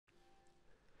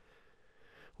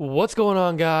What's going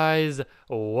on, guys?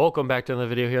 Welcome back to another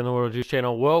video here on the World Juice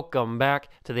channel. Welcome back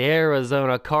to the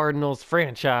Arizona Cardinals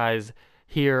franchise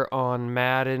here on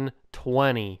Madden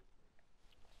 20.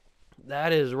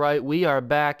 That is right, we are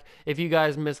back. If you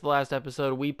guys missed the last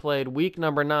episode, we played week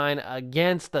number 9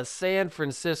 against the San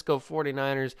Francisco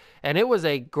 49ers, and it was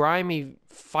a grimy,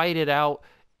 fight it out,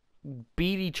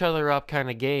 beat each other up kind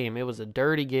of game. It was a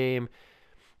dirty game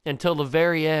until the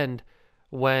very end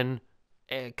when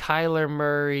Kyler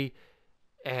Murray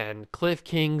and Cliff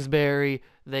Kingsbury,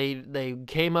 they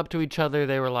came up to each other.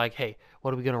 They were like, hey,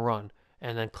 what are we going to run?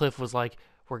 And then Cliff was like,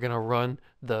 we're going to run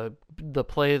the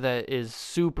play that is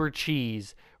super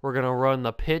cheese. We're going to run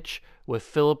the pitch with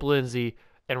Phillip Lindsay,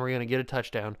 and we're going to get a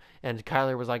touchdown. And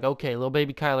Kyler was like, okay, little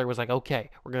baby Kyler was like, okay,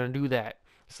 we're going to do that.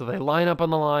 So they line up on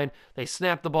the line, they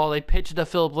snap the ball, they pitch it to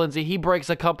Phillip Lindsay. He breaks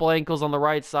a couple ankles on the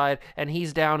right side, and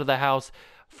he's down to the house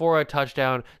for a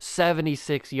touchdown,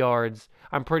 76 yards.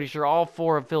 I'm pretty sure all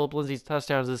 4 of Phillip Lindsay's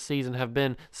touchdowns this season have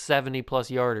been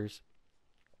 70-plus yarders.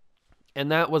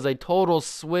 And that was a total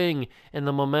swing in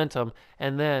the momentum.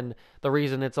 And then the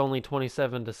reason it's only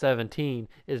 27-17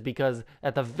 is because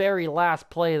at the very last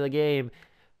play of the game,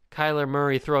 Kyler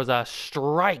Murray throws a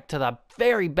strike to the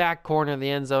very back corner of the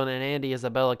end zone, and Andy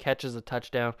Isabella catches a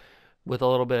touchdown with a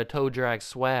little bit of toe drag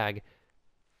swag.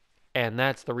 And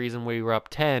that's the reason we were up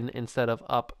 10 instead of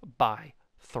up by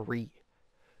 3.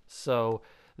 So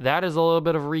that is a little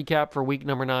bit of a recap for week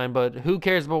number 9. But who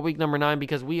cares about week number 9?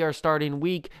 Because we are starting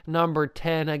week number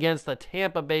 10 against the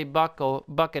Tampa Bay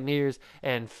Buccaneers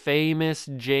and famous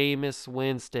Jameis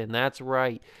Winston. That's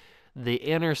right. The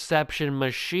interception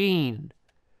machine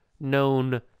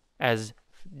known as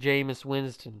Jameis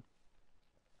Winston.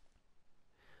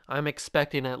 I'm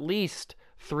expecting at least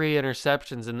 3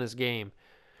 interceptions in this game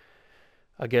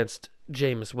against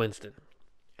Jameis Winston.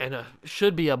 And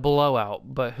should be a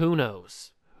blowout, but who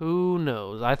knows? Who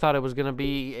knows? I thought it was going to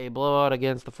be a blowout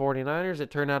against the 49ers. It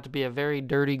turned out to be a very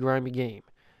dirty, grimy game.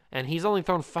 And he's only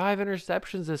thrown 5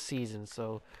 interceptions this season,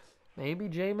 so maybe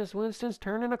Jameis Winston's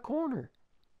turning a corner.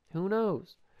 Who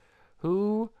knows?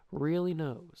 Who really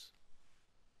knows?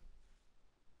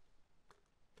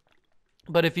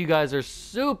 But if you guys are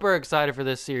super excited for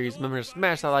this series, remember to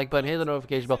smash that like button, hit the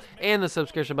notification bell, and the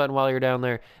subscription button while you're down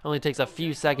there. It only takes a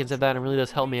few seconds of that, and it really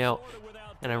does help me out,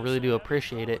 and I really do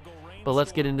appreciate it. But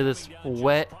let's get into this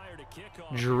wet,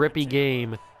 drippy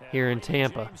game here in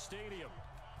Tampa.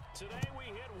 Today we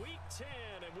hit week 10,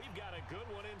 and we've got a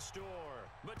good one in store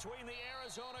between the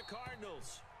Arizona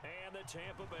Cardinals and the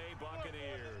Tampa Bay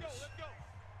Buccaneers.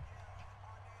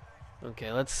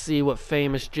 Okay, let's see what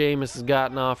famous Jameis has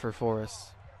got in offer for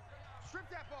us.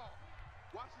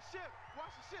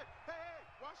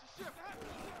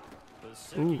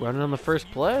 Ooh, running on the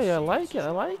first play. I like it. I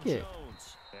like it.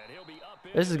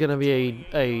 This is going to be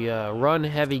a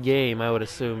run-heavy game, I would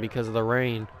assume, because of the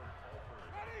rain.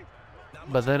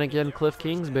 But then again, Cliff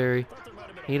Kingsbury,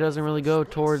 he doesn't really go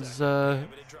towards the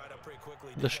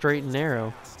straight and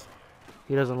narrow.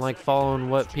 He doesn't like following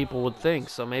what people would think,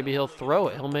 so maybe he'll throw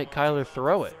it. He'll make Kyler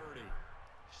throw it.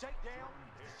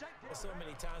 So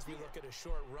many times we look at a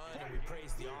short run and we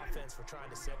praise the offense for trying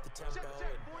to set the tempo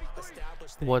and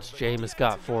establish things. What's Jameis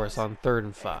got for us on 3rd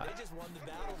and 5?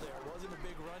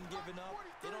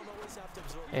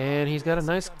 And he's got a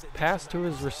nice pass to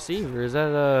his receiver. Is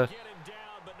that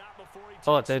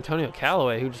oh, it's Antonio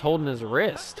Callaway who's holding his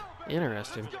wrist.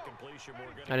 Interesting.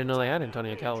 I didn't know they had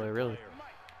Antonio Callaway, really.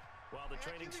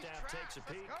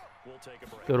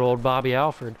 Good old Bobby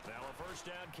Alford.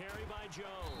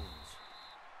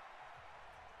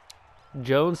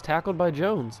 Jones tackled by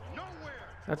Jones.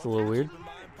 That's a little weird.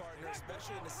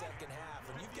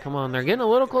 Come on, they're getting a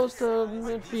little close to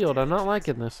midfield. I'm not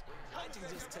liking this.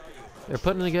 They're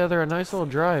putting together a nice little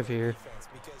drive here.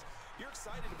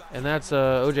 And that's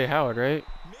O.J. Howard, right?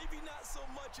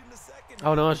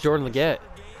 Oh, no, it's Jordan Leggett.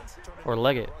 Or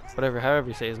Leggett. Whatever, however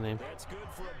you say his name.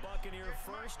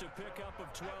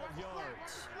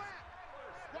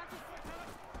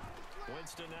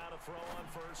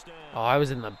 Oh, I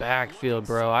was in the backfield,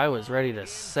 bro. I was ready to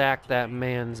sack that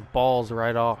man's balls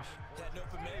right off.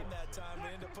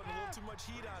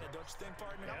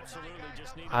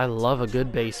 I love a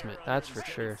good basement, that's for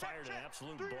sure.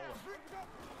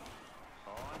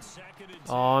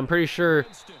 Oh, I'm pretty sure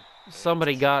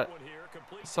somebody got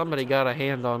a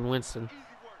hand on Winston.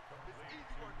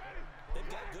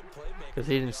 Because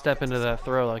he didn't step into that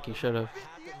throw like he should have.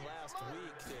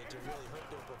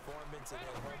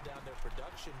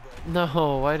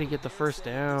 No, why did he get the first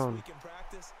down?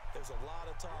 There's a lot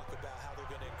of talk about how they're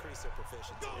going to increase their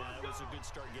proficiency. Yeah, it was a good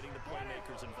start getting the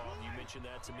playmakers involved. You mentioned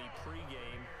that to me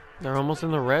pregame. They're almost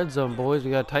in the red zone, boys.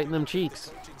 We got to tighten them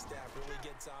cheeks.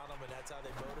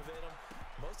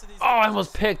 Oh, I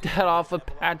almost picked that off of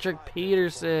Patrick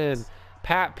Peterson.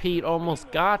 Pat Pete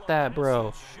almost got that,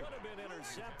 bro.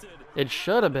 It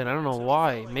should have been. I don't know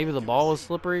why. Maybe the ball was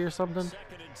slippery or something.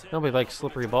 Nobody likes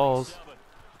slippery balls.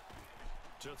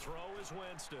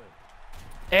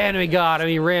 And we got him.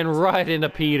 He ran right into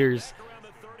Peters.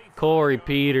 Corey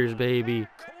Peters, baby.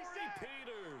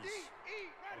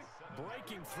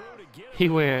 He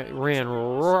ran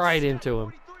right into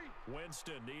him.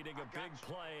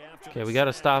 Okay, we got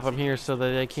to stop him here so that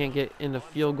they can't get into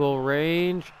field goal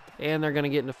range. And they're going to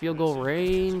get into field goal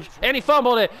range. And he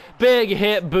fumbled it. Big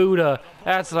hit, Buddha.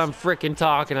 That's what I'm freaking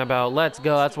talking about. Let's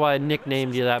go. That's why I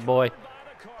nicknamed you that, boy.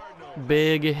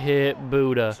 Big hit,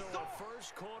 Buddha.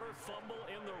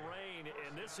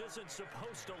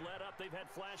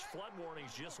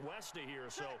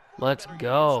 Let's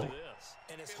go.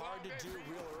 And it's hard to do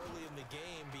real early in the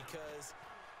game because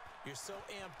you're so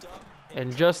amped up.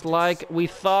 And just like we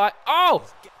thought. Oh!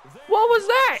 What was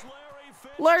that?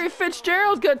 Larry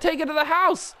Fitzgerald's going to take it to the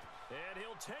house.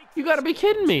 You got to be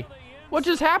kidding me. What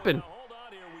just happened? Hold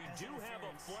on here. We do have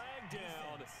a flag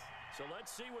down. So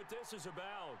let's see what this is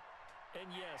about. And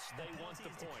yes, they want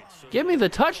the points. So Give me the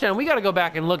touchdown. We got to go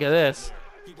back and look at this.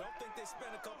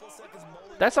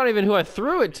 That's not even who I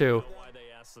threw it to.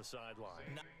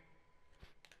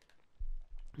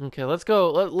 Okay, let's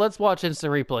go. Let's watch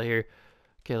instant replay here.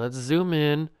 Okay, let's zoom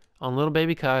in on little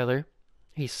baby Kyler.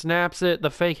 He snaps it,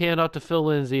 the fake handoff to Phil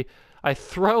Lindsay. I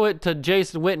throw it to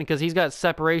Jason Witten because he's got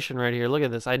separation right here. Look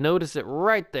at this. I noticed it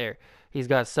right there. He's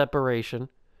got separation.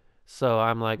 So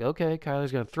I'm like, okay,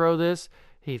 Kyler's going to throw this.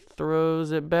 He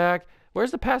throws it back.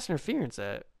 Where's the pass interference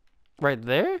at? Right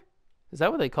there? Is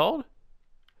that what they called?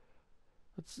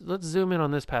 Let's zoom in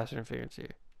on this pass interference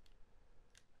here.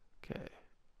 Okay.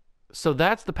 So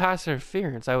that's the pass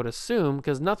interference, I would assume,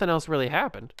 because nothing else really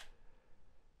happened.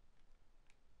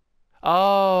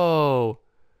 Oh.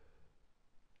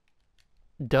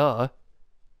 Duh.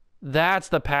 That's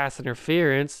the pass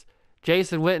interference.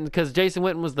 Jason Witten, because Jason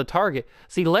Witten was the target.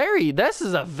 See, Larry, this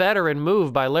is a veteran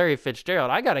move by Larry Fitzgerald.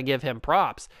 I got to give him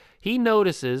props. He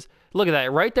notices, look at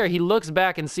that, right there. He looks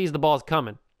back and sees the ball's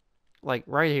coming. Like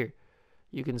right here.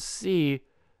 You can see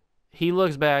he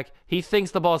looks back. He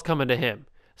thinks the ball's coming to him.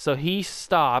 So he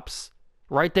stops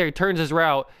right there. He turns his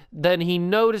route. Then he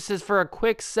notices for a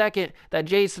quick second that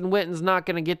Jason Witten's not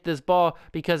going to get this ball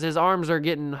because his arms are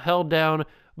getting held down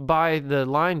by the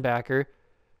linebacker.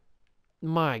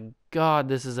 My God,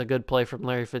 this is a good play from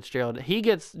Larry Fitzgerald.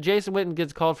 Jason Witten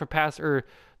gets called for pass, or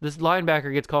this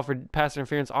linebacker gets called for pass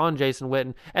interference on Jason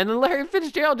Witten. And then Larry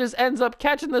Fitzgerald just ends up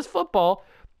catching this football,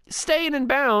 staying in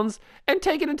bounds, and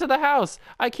taking it to the house.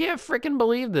 I can't freaking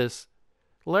believe this.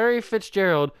 Larry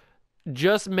Fitzgerald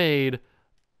just made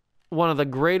one of the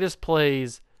greatest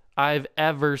plays I've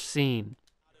ever seen.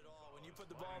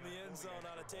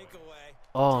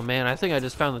 Oh man, I think I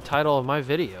just found the title of my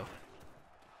video.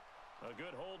 a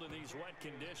good hold in these wet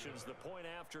conditions. The point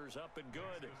after is up and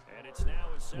good, and it's now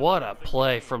a What a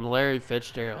play from Larry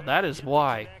Fitzgerald. That is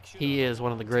why he is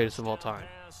one of the greatest of all time.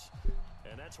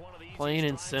 and that's one of the Plain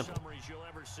and easiest drive simple. summaries you'll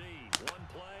ever see. One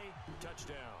play,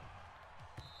 touchdown.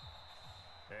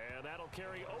 And that'll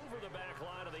carry over the back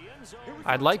line of the end zone.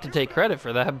 I'd like to take credit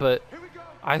for that, but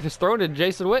I was thrown to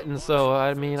Jason Witten, so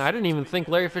I mean, I didn't even think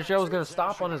Larry Fitzgerald was going to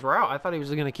stop on his route. I thought he was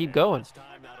going to keep going,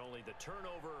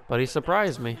 but he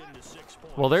surprised me.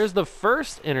 Well, there's the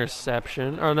first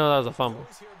interception. Oh, no, that was a fumble.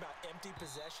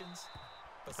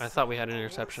 I thought we had an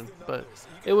interception, but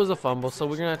it was a fumble, so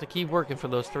we're going to have to keep working for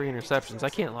those 3 interceptions. I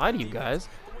can't lie to you guys.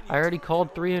 I already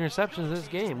called 3 interceptions this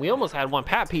game. We almost had one.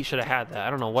 Pat Pete should have had that. I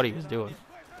don't know what he was doing.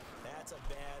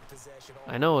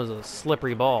 I know it was a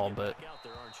slippery ball, but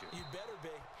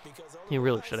he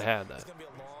really should have had that.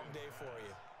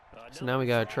 So now we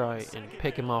got to try and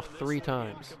pick him off 3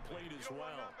 times.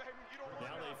 Now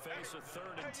they face a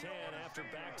 3rd and 10 after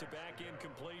back-to-back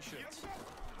incompletions.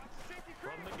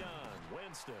 From the gun,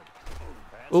 Winston.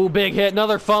 Ooh, big hit,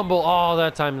 another fumble. Oh,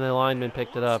 that time the lineman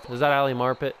picked it up. Is that Ali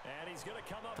Marpet? And he's gonna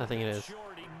come up I think it is.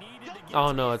 short. He needed to get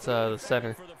Oh no, it's the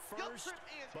center. for the first,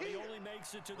 but he only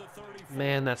makes it to the 34.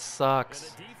 Man, that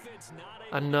sucks. Defense not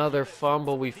able Another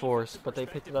fumble we forced, but they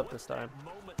picked it up this time.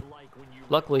 moment like when you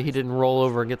Luckily, he didn't roll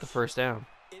over and get the first down.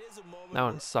 It is a moment That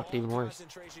one where sucked all even the worse.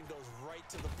 concentration goes right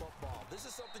to the football. This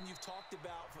is something you've talked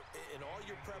about in all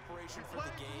your preparation for the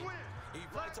game. You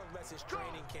probably talked about this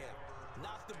training camp.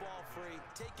 Knock the ball free,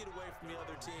 take it away from the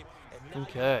other team, and now you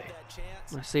Okay. have that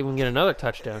chance. Let's see if we can get another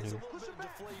touchdown It's a here. little bit of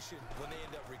deflation when they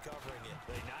end up recovering it.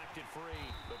 They knocked it free,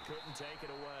 but couldn't take it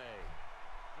away.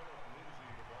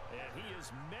 And he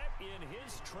is met in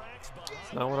his tracks behind.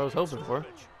 That's not what I was hoping for.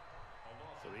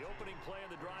 So the opening play of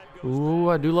the drive goes Ooh,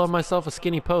 I do love myself a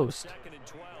skinny post. second and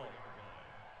 12.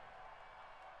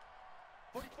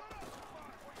 On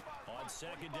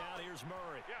second down, here's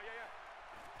Murray.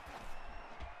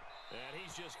 And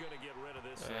he's just going to get rid of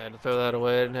this. I had to throw that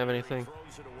away. I didn't have anything.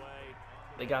 Throws it away.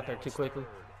 They got there too quickly.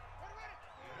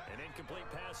 An incomplete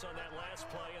pass on that last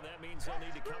play, and that means they'll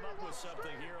need to come up with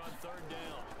something here on third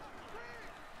down.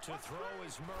 To throw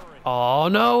is Murray. Oh,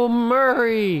 no,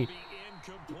 Murray.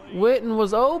 Incomplete. Witten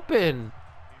was open.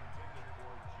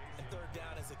 And third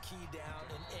down is a key down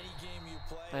in any game you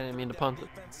play. I didn't mean to punt it.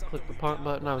 Click the punt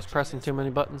button. I was pressing too many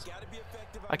buttons.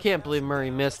 I can't believe Murray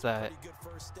missed that. Good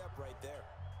first step right there.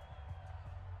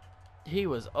 He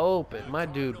was open. My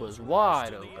dude was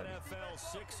wide The open. NFL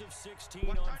 6 of 16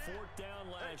 on fourth down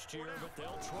last year, but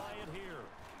they'll try it here.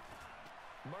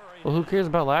 Murray. Well, who cares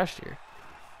about last year?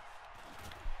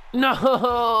 No!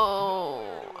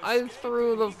 I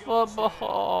threw the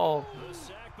football. The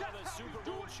sack by the Super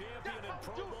Bowl champion and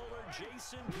Pro Bowler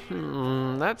Jason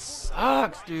Peters. That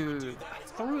sucks, dude. I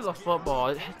threw the football.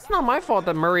 It's not my fault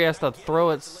that Murray has to throw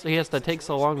it. He has to take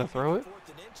so long to throw it. Fourth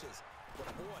and inches. But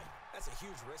boy, that's a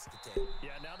huge risk to take.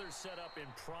 Yeah, now they're set up in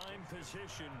prime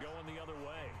position going the other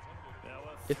way. Now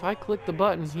If I click the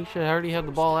button, he should already have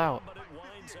the ball out. but it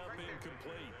winds up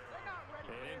incomplete.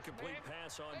 An incomplete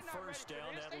pass on first down.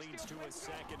 That leads to a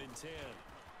second and 10.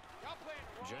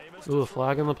 Jameis Ooh, a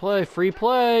flag on the play. Free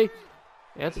play.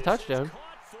 Yeah, it's a touchdown.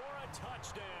 caught for a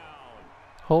touchdown.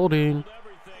 Holding.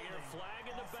 Everything here, flag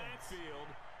in the backfield.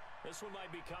 This one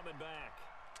might be coming back.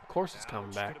 Of course it's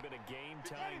coming Could back. have been a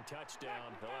game-tying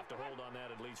touchdown. They'll have to hold on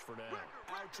that at least for now.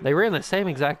 They ran the same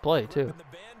exact play, too. The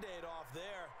Band-Aid off there.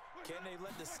 Can they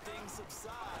let the sting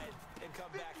subside and come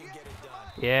back and get it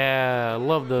done? Yeah, I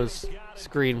love those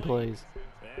screen plays.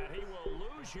 And he will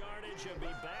lose yardage and be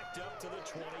backed up to the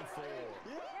 24.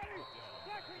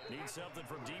 Needs something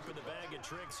from deep in the bag of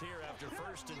tricks here after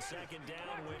first and second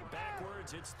down. Went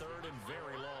backwards. It's third and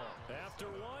very long. After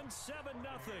one, 7-0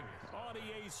 on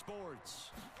EA Sports.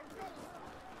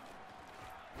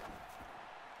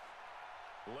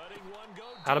 Letting one go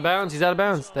Out of bounds. He's out of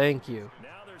bounds. Thank you.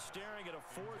 Now they're staring at a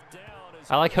fourth down. As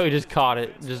I like how he just caught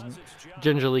it, just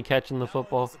gingerly catching the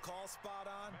football. Was the call spot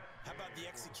on? How about the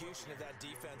execution of that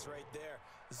defense right there?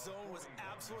 The zone was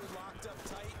absolutely locked up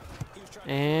tight. He was trying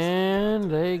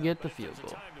And they get the field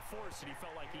goal. time to force it, he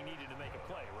felt like he needed to make a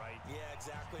play, right? Yeah,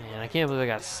 exactly. Man, I can't believe I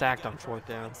got sacked on fourth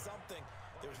down. Something.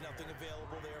 There was nothing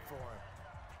available there for him.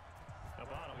 The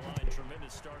bottom line,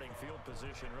 tremendous starting field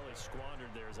position, really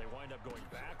squandered there as they wind up going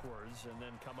backwards and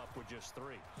then come up with just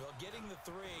 3. Well, getting the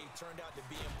 3 turned out to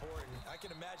be important. I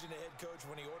can imagine the head coach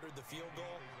when he ordered the field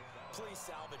goal. Please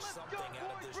salvage something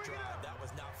out of this drive. That was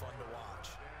not fun to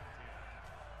watch.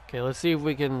 Okay, let's see if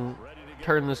we can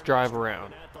turn this drive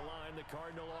around. At the line, the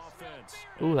Cardinal offense.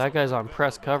 Ooh, that guy's on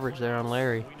press coverage there on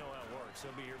Larry. We know how it works.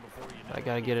 He'll be here before you know I it.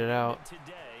 gotta get it out.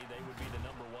 Today, they would be the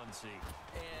number 1 seed.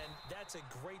 And that's a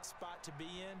great spot to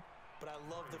be in, but I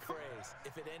love the phrase,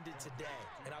 if it ended today.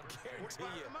 And I'll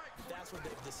guarantee you, that's what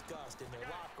they've discussed in their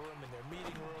locker room, in their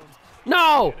meeting rooms.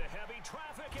 No! Into heavy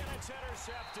traffic, and it's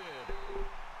intercepted.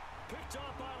 Picked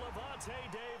off by Levante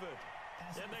David.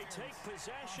 And they take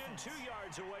possession 2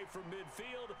 yards away from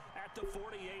midfield at the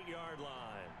 48-yard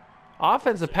line.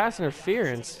 Offensive pass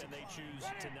interference. And they choose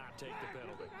to not take the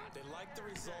penalty. They like the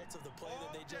results of the play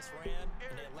that they just ran,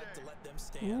 and they elect to let them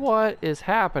stand. What is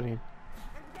happening?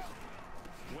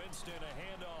 Winston, a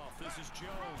handoff. This is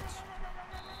Jones.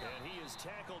 And he is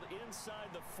tackled inside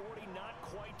the 40, not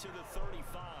quite to the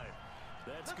 35.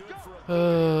 That's good for a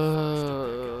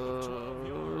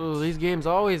These games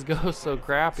always go so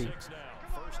crappy.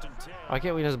 First and 10. Why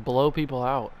can't we just blow people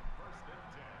out?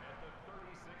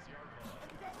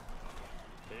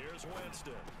 Here's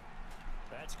Winston.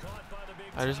 That's caught by the big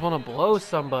I just want to blow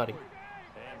somebody.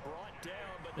 and brought down,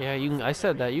 but Yeah, you can. I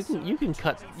said that. You can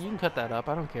cut that up.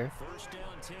 I don't care. first down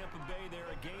Tampa Bay there,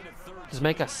 a gain of 13. Just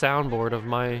make a soundboard of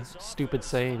my stupid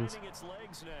sayings. Finding its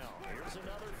legs now. Here's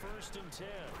another first and 10.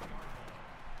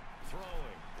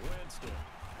 Throwing Winston.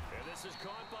 And this is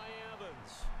caught by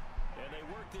Evans. And they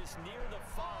work this near the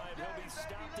 5. He'll be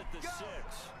stopped at the 6.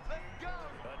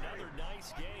 Another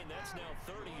nice gain. That's now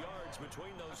 30 yards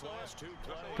between those last 2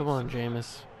 plays. Come on,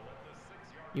 Jameis.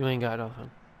 You ain't got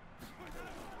nothing.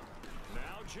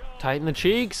 Now Jones. Tighten the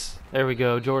cheeks. There we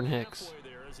go, Jordan Hicks. Halfway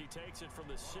there as he takes it from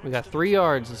the 6 We got to the 3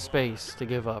 yards of space to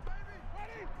give up.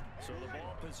 So the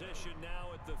ball position now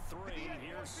at the 3.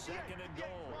 Here's second and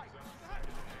goal.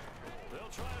 They'll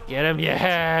try to Get him,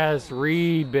 yes.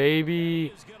 Reed, baby.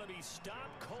 is going to be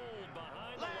stopped cold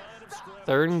behind the line of scrimmage.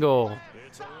 3rd and goal.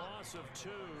 It's a long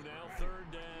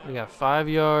We got 5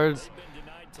 yards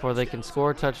before they can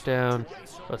score a touchdown.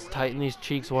 Let's tighten these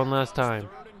cheeks one last time.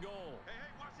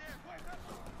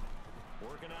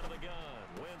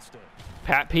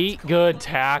 Pat Pete, good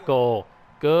tackle.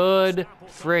 Good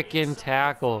frickin'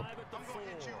 tackle.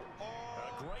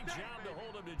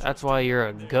 That's why you're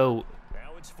a GOAT.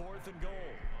 Now it's 4th and goal.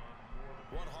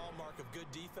 One hallmark of good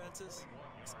defenses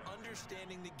is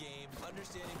understanding the game,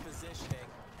 understanding positioning,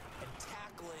 and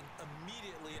tackling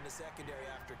immediately in the secondary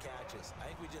after catches. I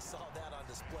think we just saw that on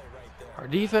display right there. Our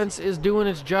defense is doing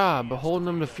its job, but holding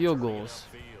them to field goals.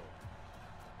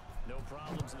 No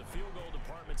problems in the field goal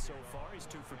department so far. He's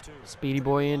 2 for 2. Speedy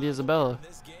boy Andy Isabella.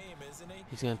 This game, isn't he?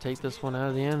 He's going to take this one out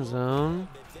of the end zone.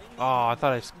 Oh, I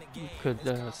thought I could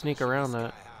sneak around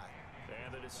that.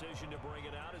 And the decision to bring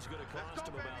it out is going to cost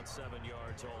him about 7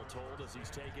 yards all told as he's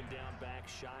taken down back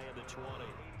shy of the 20.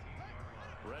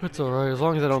 It's alright, as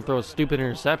long as I don't throw a stupid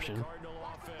interception. Cardinal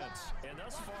offense. And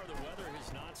thus far, the weather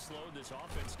has not slowed this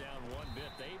offense down one bit.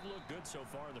 They've looked good so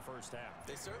far in the first half.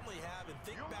 They certainly have, and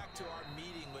think back to our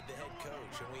meeting with the head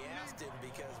coach, and we asked him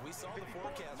because we saw the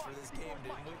forecast for this game,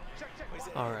 didn't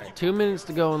we? All right, 2 minutes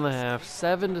to go in the half,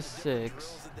 7 to 6.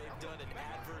 They've done in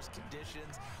adverse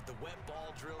conditions, the wet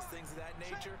ball drills, things of that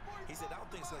nature. He said, I don't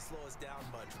think it's going to slow us down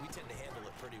much. We tend to handle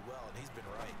it pretty well, and he's been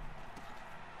right.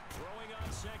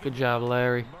 Good job,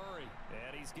 Larry.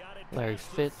 And he's got it Larry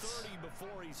past the FITZ. 30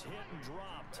 before he's hit and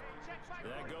dropped.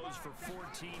 That goes for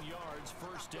 14 yards,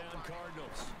 first down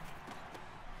Cardinals.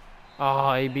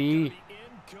 Oh, AB.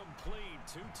 Incomplete,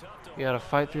 too tough to You got to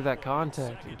fight through that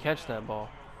contact and catch that ball.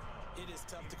 It is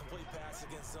tough to complete pass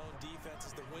against zone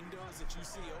defenses. The windows that you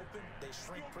see open, they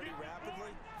shrink pretty rapidly.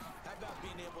 How about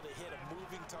being able to hit a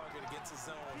moving target against a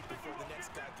zone before the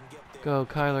next guy can get there? Go,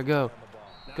 Kyler, go.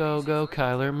 Go, go,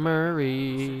 Kyler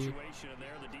Murray. situation in there.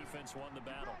 The defense won the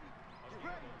battle.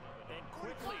 And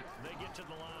quickly they get to the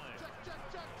line.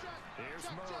 Here's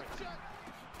Murray.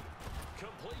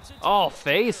 Completes it to Oh,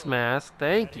 face mask.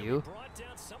 Thank you. brought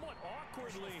down somewhat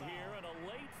awkwardly here, and a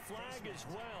late flag as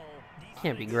well.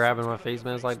 Can't be grabbing my face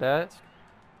mask like that.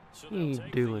 So What are they'll you take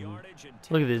the doing? yardage and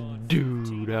Look at take this on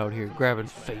dude out here grabbing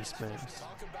face masks.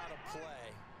 Talk about a play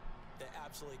that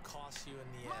absolutely costs you in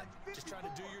the end. Just trying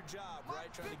to do your job,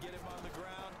 right? Trying to get him on the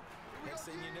ground. Next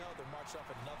thing you know, they're marching off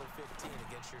another 15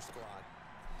 against your squad.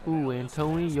 Ooh,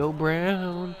 Antonio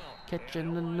Brown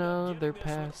catching another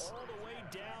pass. all the way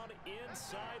down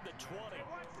inside the 20.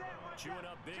 Chewing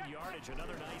up big yardage.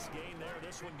 Another nice gain there.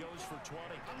 This one goes for 20.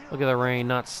 Look at the rain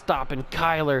not stopping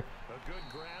Kyler. A good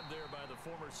grab there by the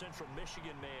former Central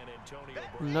Michigan man, Antonio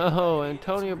Brown. No,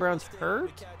 Antonio Brown's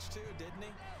hurt. Catch too, didn't he?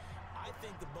 I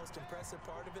think the most impressive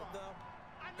part of it, though,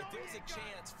 if there's a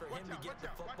chance for him to get the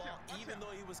football, even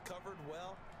though he was covered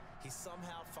well, he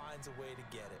somehow finds a way to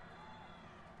get it.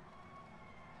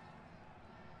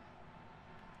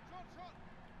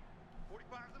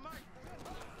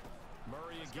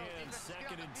 Murray again,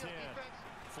 2nd and 10.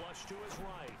 Flush to his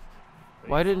right.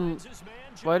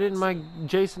 Why didn't my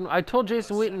Jason? I told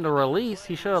Jason Witten to release.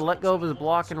 He should have let go of his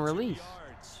block and release.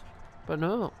 But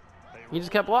no, he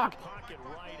just kept blocking. Pocket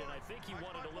right, and I think he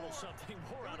wanted a little something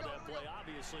more out of that play.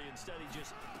 Obviously, instead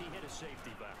he hit a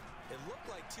safety back. It looked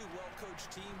like two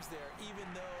well-coached teams there, even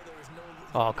though there was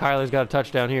no... Oh, Kyler's got a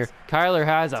touchdown here. Kyler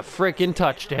has a freaking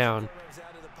touchdown.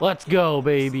 Let's go,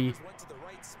 baby. Went to the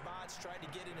right spots, tried to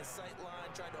get in his sight line,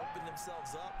 tried to open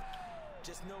themselves up.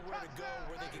 Just nowhere to go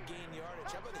where they could gain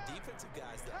yardage. How about the defensive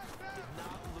guys that did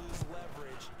not lose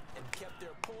leverage and kept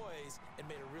their poise and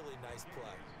made a really nice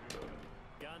play?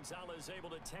 Gonzalez able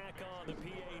to tack on the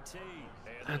PAT.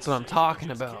 And That's this what I'm safety talking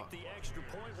just about. kicked the extra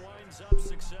point, winds up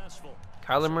successful.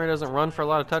 Kyler Murray doesn't run for a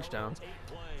lot of touchdowns, 8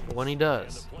 plays. but when he And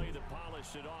does, the play that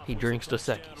polished it off he was drinks a Dos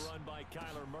touchdown Equis. run by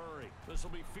Kyler Murray. This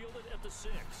will be fielded at the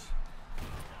 6.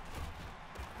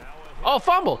 Now a Oh,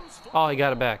 fumble! Oh, he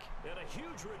got it back. and a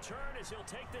huge return as he'll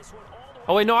take this one all the way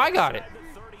Oh wait, no, I got it.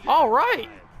 inside the 30-yard All right.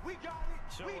 line.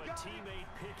 So a teammate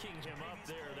picking him up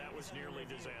there, that was nearly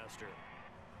disaster.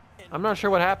 I'm not sure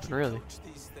what happened, really. Coach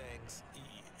these things.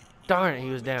 Darn it, he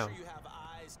was Make down. sure you have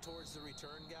eyes towards the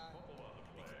return guy.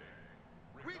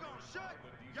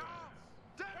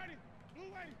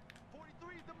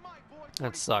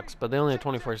 That sucks, but they only have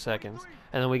 24 seconds,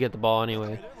 and then we get the ball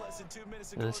anyway Less than 2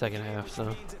 minutes in the ago, second half. So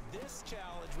means that this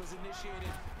challenge was initiated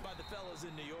by the fellows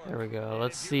in New York. there we go.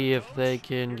 Let's see if they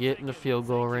can get into field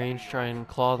goal range, try and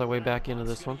claw their way back into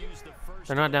this one.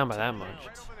 They're not down by that much.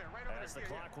 As the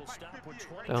clock will stop with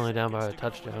 20 They're only down by a seconds to go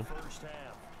in touchdown. the first half.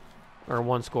 Or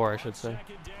one score, I should say.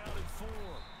 2nd down and 4.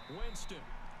 Winston.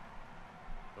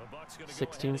 The Bucs gonna go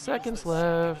 16 ahead and seconds use the second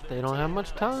left. of They their don't have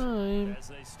much timeouts time. as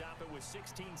they stop it with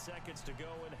 16 seconds to go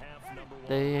in half number 1.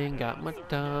 They ain't got And on much third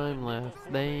time down, left.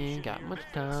 nickel They formation ain't got here much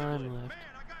defensively. time left.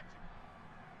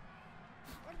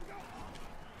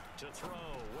 To throw,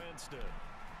 Winston.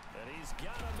 And he's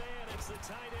got a man. It's the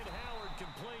tight end Howard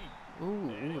complete.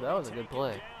 Ooh, that was a good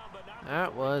play.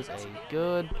 That was a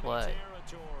good play.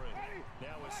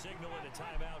 Now a signal and a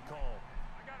timeout call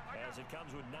as it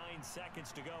comes with 9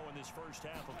 seconds to go in this first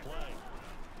half of play.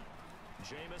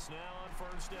 Jameis now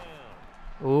on first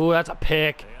down. Ooh, that's a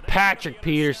pick. Patrick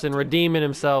Peterson redeeming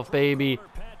himself, baby.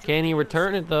 Can he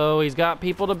return it, though? He's got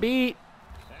people to beat.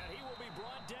 And he will be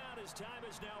brought down as time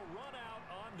is now run out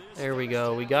on this. There we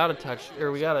go. We got a touch,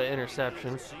 or we got an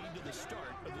interception. Proceed to the start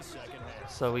of the second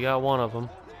half. So we got one of them.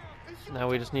 Now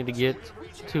we just need to get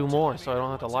 2 more, so I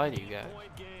don't have to lie to you guys.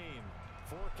 Point game.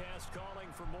 Forecast calling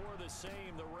for more of the same.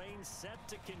 The rain set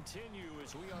to continue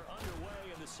as we are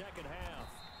underway in the second half.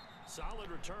 Solid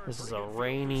return. This is Pretty a good field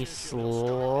rainy, position. They'll start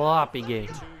at sloppy the game.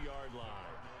 32-yard line.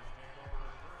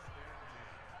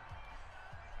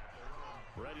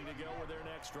 Ready to go with their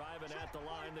next drive, and at the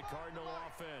line, the Cardinal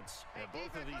offense. And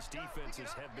both of these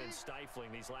defenses have been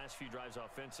stifling these last few drives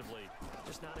offensively.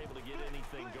 Just not able to get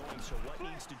anything going, so what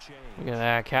needs to change? Look at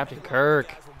that, Captain Kirk.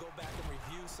 Guys will go back and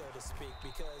review, so to speak,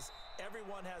 because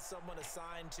everyone has someone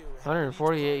assigned to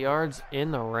 148 yards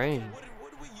in the rain.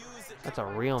 What do we use that That's a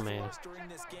kind of real works for man. us during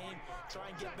this game? Try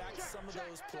and get back some of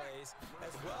those plays,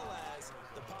 as well as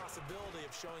the possibility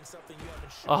of showing something you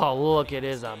haven't shown. Oh, look in at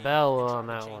this game Isabella on and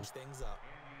that change one. things up.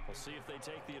 We'll see if they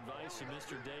take the advice of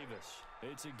Mr. Davis.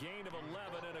 It's a gain of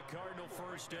 11 and a Cardinal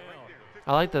first down.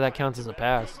 I like that that counts as a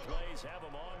pass. Plays have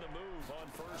them on the move on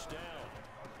first down.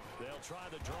 They'll try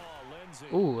the draw. Lindsey.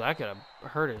 Ooh, that could have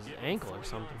hurt his ankle or 40 on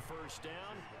something. first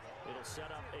down. It'll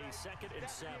set up a 2nd and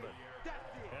 7.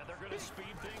 And they're going to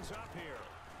speed things up here.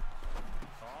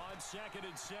 On 2nd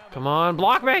and 7. Come on,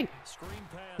 block me! Screen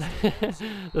pass.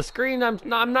 The screen, I'm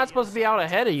not supposed to be out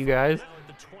ahead of you guys. Now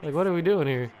at the 20. Like, what are we doing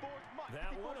here?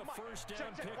 That one a first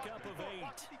down pickup of 8.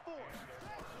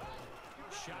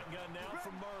 Shotgun now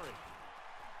from Murray.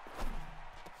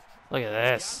 Look at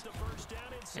this. Got the first down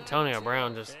inside Antonio 10,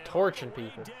 Brown just and torching all the way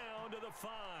people. Down to the 5.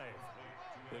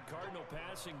 The Cardinal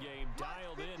passing game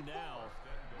dialed in now.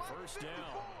 First down.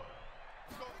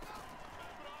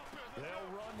 They'll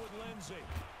run with Lindsey.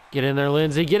 Get in there,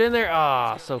 Lindsey. Get in there.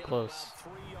 Ah, so close.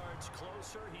 About 3 yards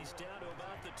closer. He's down to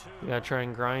about the 2. We gotta try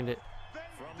and grind it.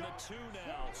 From the 2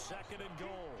 now, 2nd and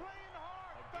goal.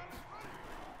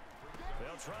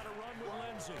 They'll try to run with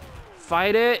Lindsey.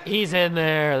 Fight it. He's in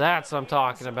there. That's what I'm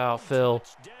talking about, Phil.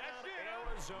 Touchdown,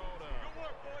 Arizona.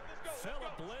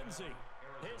 Philip Lindsey,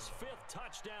 his 5th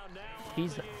touchdown now.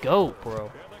 He's the GOAT, bro.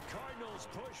 And the Cardinals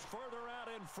push further out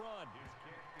in front.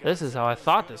 This is how I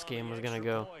thought this game was gonna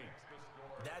go.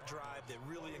 That drive that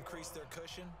really increased their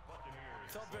cushion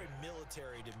felt very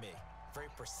military to me. Very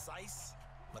precise,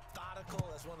 methodical.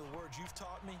 That's one of the words you've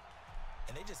taught me.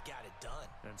 And they just got it done.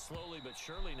 And slowly but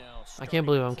surely now. I can't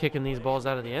believe I'm kicking these balls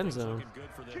out of the end zone. Looking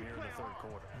good for them here in the 3rd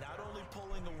quarter. Not only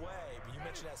pulling away, but you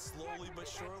mentioned that slowly but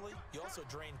surely. You also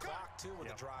drain clock, too,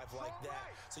 with a drive like that.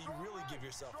 So you really give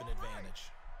yourself an advantage.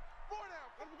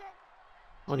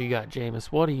 What do you got, Jameis?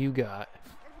 What do you got?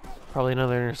 Probably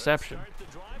another interception. Start the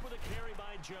drive with a carry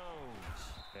by Jones.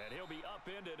 And he'll be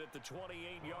upended at the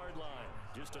 28-yard line.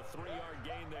 Just a 3-yard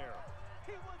gain there.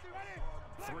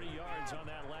 3 yards on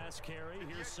that last carry.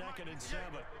 Here's 2nd and 7.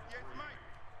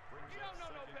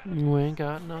 You ain't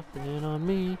got nothing on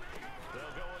me. They'll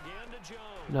go again to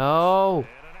Jones. No. And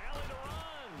an alley to run.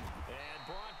 And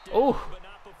brought down, Oh. but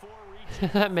not before reaching.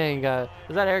 That man got...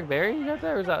 Is that Eric Berry you got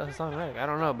there? Or is that Hassan Reddick? I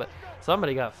don't know, but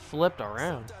somebody got flipped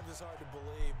around. Sometimes it's hard to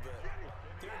believe, but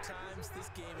there are times this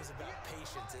game is about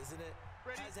patience, isn't it?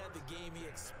 Has had the game he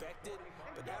expected,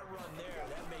 but that run there,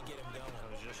 that may get him going.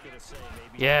 I was just going to say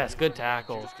maybe. Yes, good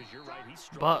tackle. Just 'cause you're right, he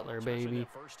struggled, Butler, especially baby.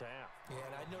 that first half. Yeah,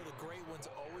 and I know the great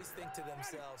ones always think to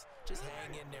themselves, just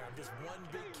hang in there. I'm just one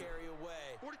big carry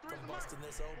away from busting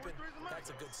this open.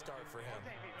 That's a good start for him.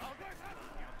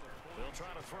 They'll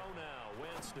try to throw now.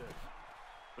 Winston.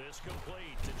 This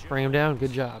complete to Jones. Bring him down.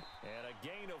 Good job. And a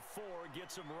gain of 4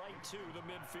 gets him right to the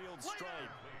midfield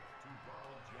stripe.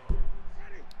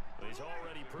 He's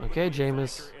already proven Okay, to be a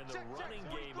Jameis. factor in the running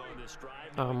game on this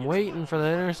drive. I'm waiting for the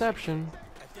interception.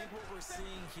 I think what we're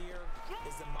seeing here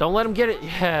is the Don't let him get it.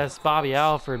 Yes, Bobby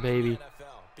Alford, baby.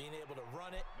 NFL, being able to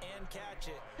run it and catch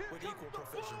it with equal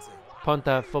proficiency. Punt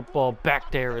that football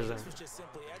back to Arizona. This was just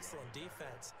simply excellent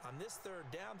defense. On this 3rd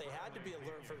down, they had to be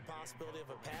alert for the possibility of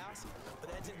a pass, but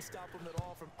that didn't stop them at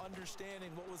all from understanding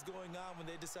what was going on when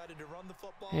they decided to run the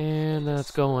football. And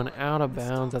that's going out of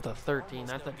bounds at the 13.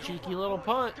 That's a cheeky little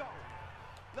punt.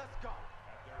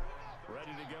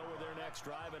 Ready to go with their next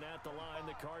drive, and at the line,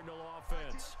 the Cardinal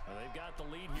offense. They've got the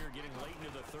lead here getting late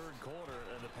into the third quarter.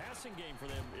 And the passing game for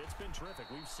them, it's been terrific.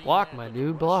 We've seen Block, that, my but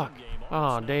dude, the block. rushing game Oh,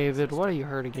 almost David, what are you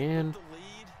non-existent. hurt again? The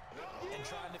lead and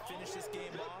trying to finish this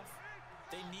game off,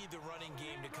 they need the running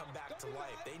game to come back to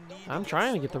life. They need I'm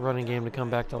trying to get the running game to come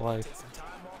back to take life. some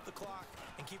time off the clock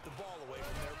and keep the ball away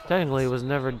from their Technically, it was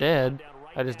never dead.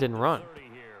 I just didn't run.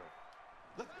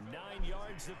 9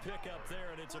 yards to pick up there,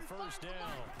 and it's a first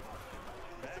down.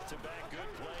 Back-to-back good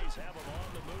plays have them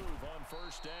on the move on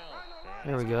first down.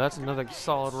 There we go. That's another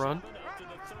solid run. Up to the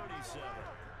 37.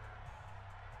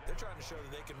 They're trying to show that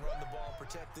they can run the ball and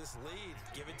protect this lead.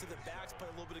 Give it to the backs, play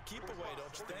a little bit of keep away, don't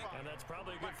you think? And that's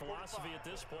probably a good philosophy at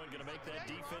this point, going to make that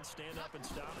defense stand up and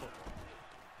stop them.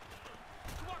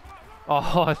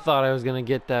 Oh, I thought I was going to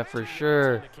get that for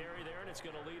sure. The carry there, and it's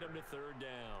going to lead them to third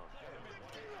down.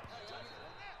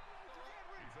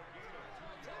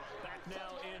 Back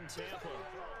now in Tampa.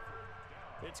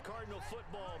 It's Cardinal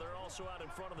football. They're also out in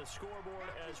front of the scoreboard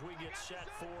as we get set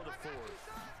for the fourth.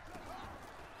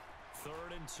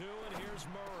 3rd and 2, and here's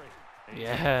Murray.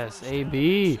 Yes,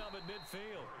 AB.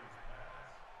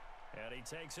 And he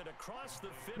takes it across the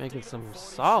 50 Making to some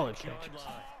 46 solid yard catches.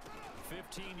 line.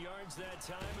 15 yards that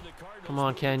time, and the Cardinals Come on,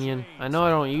 with the Kenyon. chains. I know I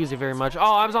don't use it very much. Oh,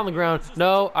 I was on the ground.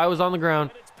 No, I was on the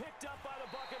ground. And it's picked up by the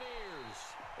Buccaneers.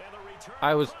 And the return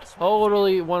I was across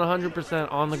totally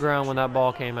 100% on the ground when that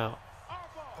ball came out.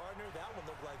 Partner, that one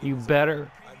looked like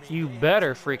You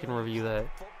better freaking review that.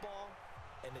 football,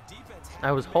 and the defense had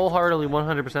I was wholeheartedly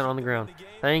 100% on the ground.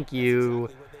 Thank you.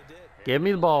 exactly what they did. Give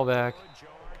me the ball back.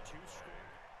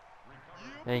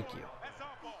 Thank you.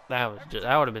 That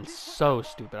would have been so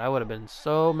stupid. I would have been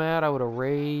so mad. I would have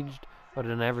raged. I would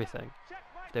have done everything.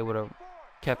 They would have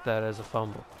kept that as a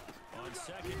fumble. On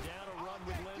second down, a run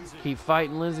with Lindsey. Keep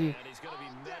fighting, Lizzie. And he's going to be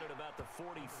met at about the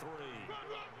 43.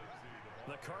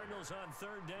 The Cardinals on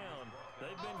third down.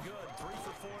 They've been good. 3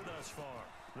 for 4 thus far.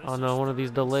 This Oh no, is one of these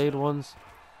 3rd and delayed 7. ones.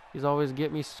 He's always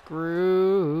get me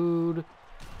screwed.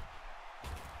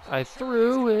 I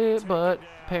threw it, but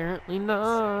apparently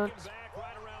not. Second back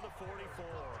right around the 44.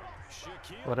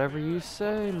 Shaquille Whatever you Barrett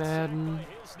say, Madden. by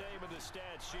his name in the stat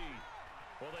sheet.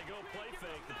 Well, they go play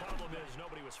fake. The problem is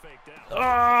nobody was faked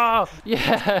out. Oh,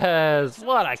 yes.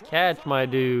 What a catch, my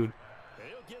dude.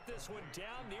 He'll get this one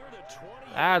down near the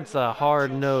 20. That's a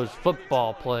hard-nosed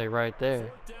football play right there.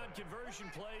 Fourth down conversion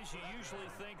plays, you usually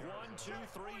think 1, 2,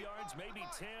 3 yards, maybe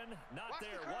 10. Not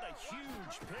there. What a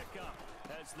huge pickup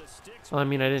as the sticks. Well, I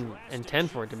mean, I didn't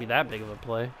intend for it to be that big of a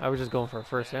play. I was just going for a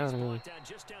first down, really. Down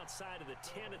just outside of the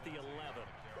 10 at the 11.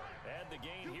 Add the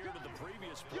gain here to the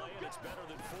previous play, and it's better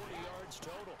than 40 yards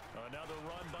total. Another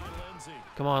run by Lindsey.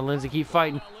 Come on, Lindsey, keep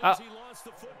fighting. Now Lindsey lost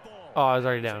the football. Oh, I was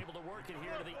already He's down. able to work it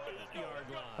here to the 8-yard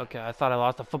line. Okay, I thought I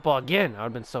lost the football again. I would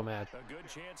have been so mad. A good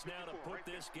chance now to put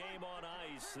this game on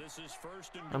ice. This is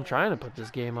 1st and I'm goal. trying to put this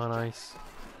game on ice.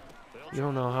 They'll You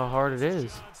don't try know to how run hard it this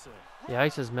is. Johnson. The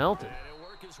ice is melted. And he'll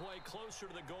work his way closer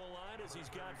to the goal line as he's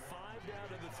got 5 down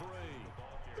to the 3.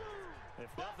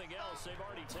 If nothing else, they've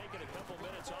already taken a couple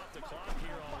minutes off the clock here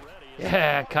already.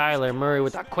 Yeah, Kyler Murray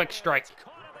with a quick strike.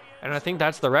 And I think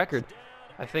that's the record.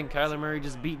 I think Kyler Murray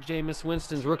just beat Jameis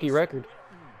Winston's rookie record.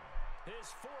 His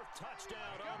 4th touchdown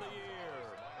on the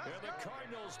year. And the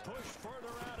Cardinals push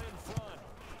further out in front.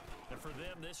 And for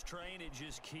them, this train, it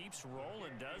just keeps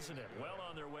rolling, doesn't it? Well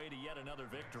on their way to yet another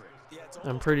victory.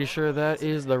 I'm pretty sure that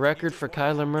is the record for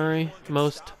Kyler Murray.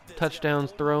 Most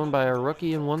touchdowns thrown by a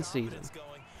rookie in one season.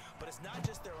 But it's not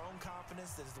just their own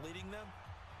confidence that is leading them.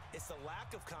 It's the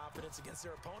lack of confidence against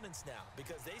their opponents now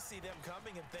because they see them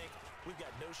coming and think, we've got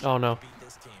no shot Oh, no. to beat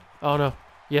this team. Oh, no.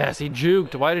 Yes, he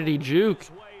juked. Why did he juke?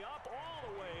 His way up,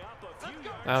 all the way up a few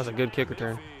yards That was a good to kick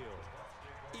return.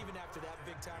 midfield. Even after that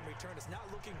big-time return, it's not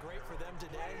looking great for them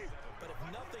today. But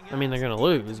if nothing I mean, they're else,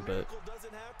 going to even lose, if but the miracle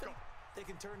doesn't happen, they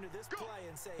can turn to this play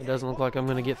and say, it doesn't look like I'm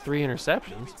going to get 3 interceptions.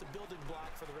 maybe it's a building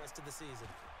block for the rest of the season.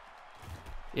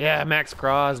 Yeah, Max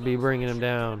Crosby bringing him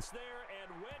down. It's there,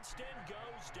 and Winston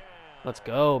goes down. Let's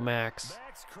go, Max.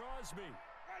 Max Crosby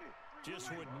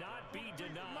just would not be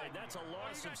denied. That's a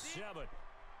loss of 7.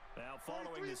 Now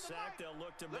following the sack, they'll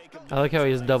look to make him. I like how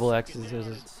he has double X's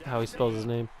as how he spells his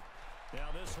name. Now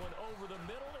this one over the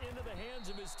middle into the hands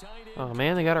of his tight end. Oh,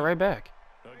 man, they got it right back.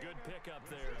 A good pickup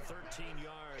there, 13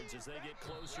 yards as they get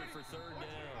closer for third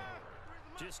down.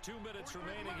 Just 2 minutes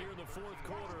remaining here in the 4th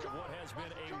quarter of what has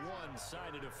been a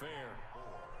one-sided affair.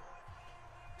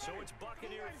 So it's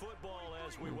Buccaneer football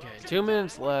as we Okay, welcome 2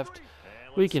 minutes left.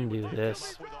 We can do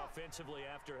this. Offensively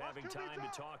after having time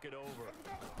to talk it over.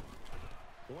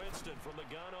 Winston from the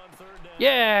gun on third down.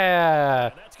 Yeah!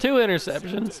 2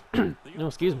 interceptions. No,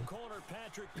 excuse me.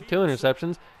 2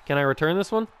 interceptions. Can I return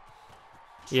this one?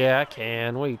 Yeah, I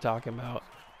can. What are you talking about?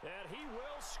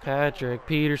 Patrick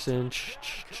Peterson.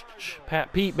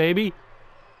 Pat Pete, baby.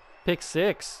 Pick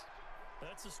 6.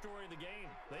 That's the story of the game.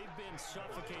 They've been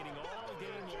suffocating all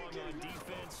game long on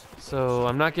defense. So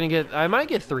I'm not going to get... I might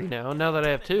get 3 now that I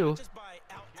have 2.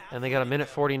 And they got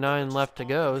 1:49 left to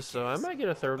go, so I might get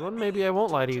a 3rd one. Maybe I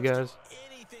won't lie to you guys.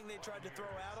 Anything they tried to throw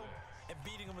at them and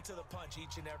beating them to the punch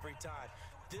each and every time.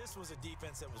 This was a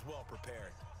defense that was well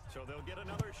prepared. So they'll get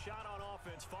another shot on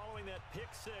offense following that pick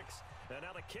 6. And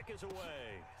now the kick is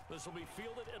away. This will be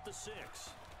fielded at the 6.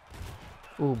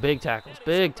 Ooh, big tackles.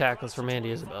 Big tackles from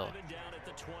Andy Isabella.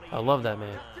 I love that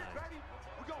man.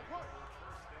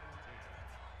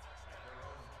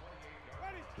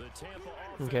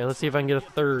 Okay, let's see if I can get a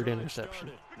 3rd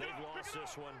interception. They've lost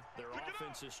this one. Their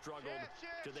offense has struggled.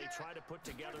 Do they try to put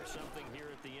together something here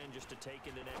at the end just to take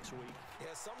into next week? Yeah,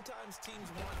 sometimes teams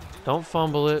want to do Don't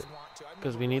fumble it,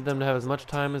 because we need them to have as much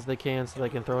time as they can so they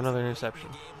can throw another interception.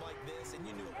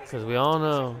 Because we all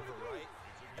know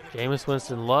Jameis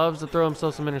Winston loves to throw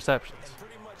himself some interceptions.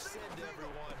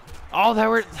 Oh, that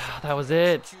was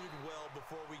it.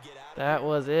 That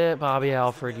was it, Bobby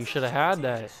Alford. You should have had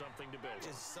that.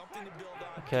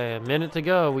 Okay, a minute to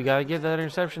go. We got to get that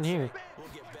interception here.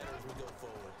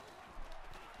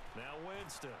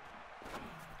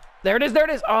 There it is. There it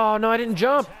is. Oh, no, I didn't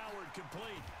jump.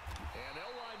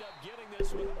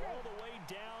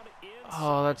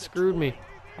 Oh, that screwed me.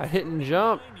 I didn't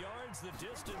jump.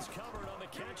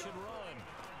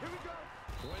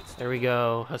 There we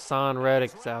go. Hassan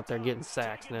Reddick's out there getting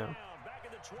sacks now.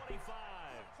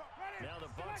 Now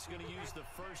the Bucs going to use the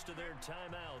first of their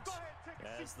timeouts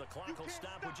as the clock will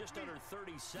stop with just under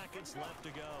 30 seconds left to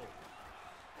go.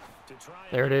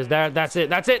 There it is. That's it.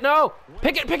 That's it. No.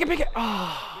 Pick it. Pick it. Pick it.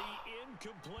 Oh.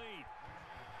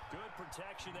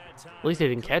 At least they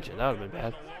didn't catch it. That would have been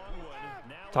bad.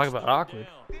 Talk about awkward.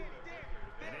 An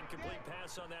incomplete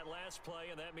pass on that last play,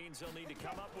 and that means they'll need to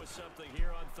come up with something here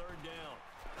on 3rd down.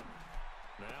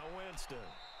 Now Winston.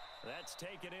 That's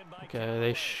taken in by Okay,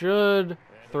 they should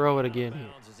throw it again here.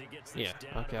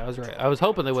 Yeah, okay, I was right. I was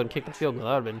hoping they wouldn't kick the field goal.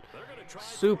 That would have been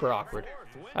super awkward.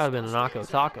 That would have been a Naco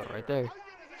Taco right there.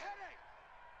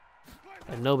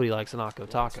 And nobody likes a Naco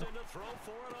Taco.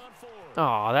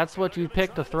 Oh, that's what you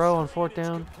picked to throw on 4th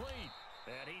down?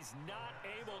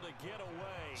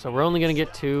 So we're only going to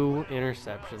get 2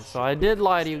 interceptions. So I did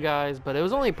lie to you guys, but it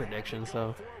was only a prediction,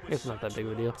 so it's not that big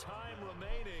of a deal.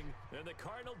 And the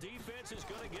Cardinal defense is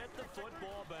going to get the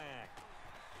football back.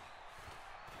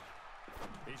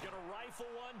 He's going to rifle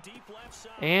one deep left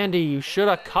side. Andy, you should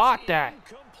have caught that.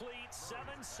 7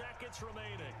 seconds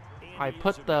remaining. I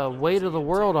put the weight of the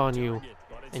world on you,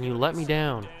 and you let me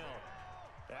down.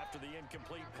 After the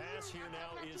incomplete pass, here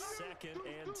now is 2nd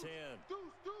and 10.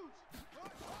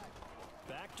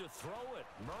 Back to throw it.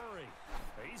 Murray.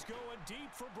 He's going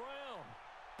deep for Brown.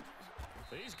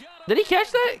 He's got Did he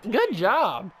catch that? Good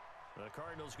job.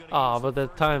 Oh, but the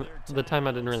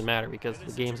timeout didn't really matter because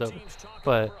the game's over.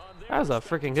 But that was a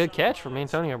freaking good catch from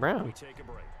Antonio Brown.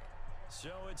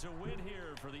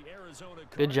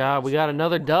 Good job. We got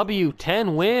another W.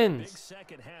 10 wins.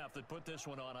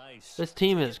 This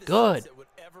team is good.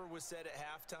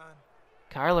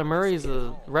 Kyler Murray's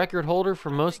the record holder for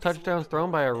most touchdowns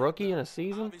thrown by a rookie in a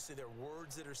season. Obviously, there are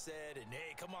words that are said, and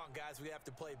hey, come on, guys, we have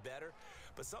to play better.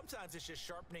 But sometimes it's just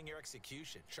sharpening your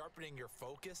execution, sharpening your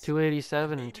focus.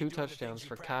 287 and 2 touchdowns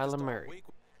for Kyler Murray.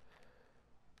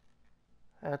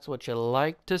 That's what you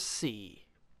like to see.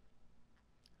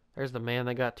 There's the man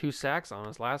that got 2 sacks on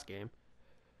us last game.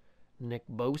 Nick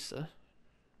Bosa.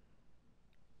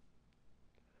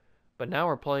 But now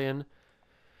we're playing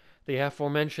the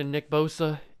aforementioned Nick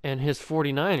Bosa and his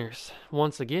 49ers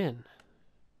once again.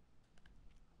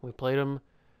 We played them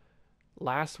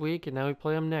last week, and now we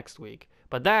play them next week.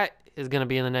 But that is going to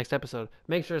be in the next episode.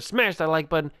 Make sure to smash that like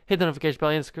button, hit the notification bell,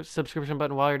 and subscription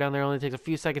button while you're down there. It only takes a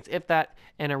few seconds, if that,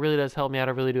 and it really does help me out.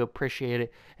 I really do appreciate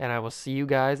it, and I will see you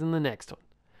guys in the next one.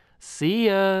 See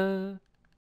ya!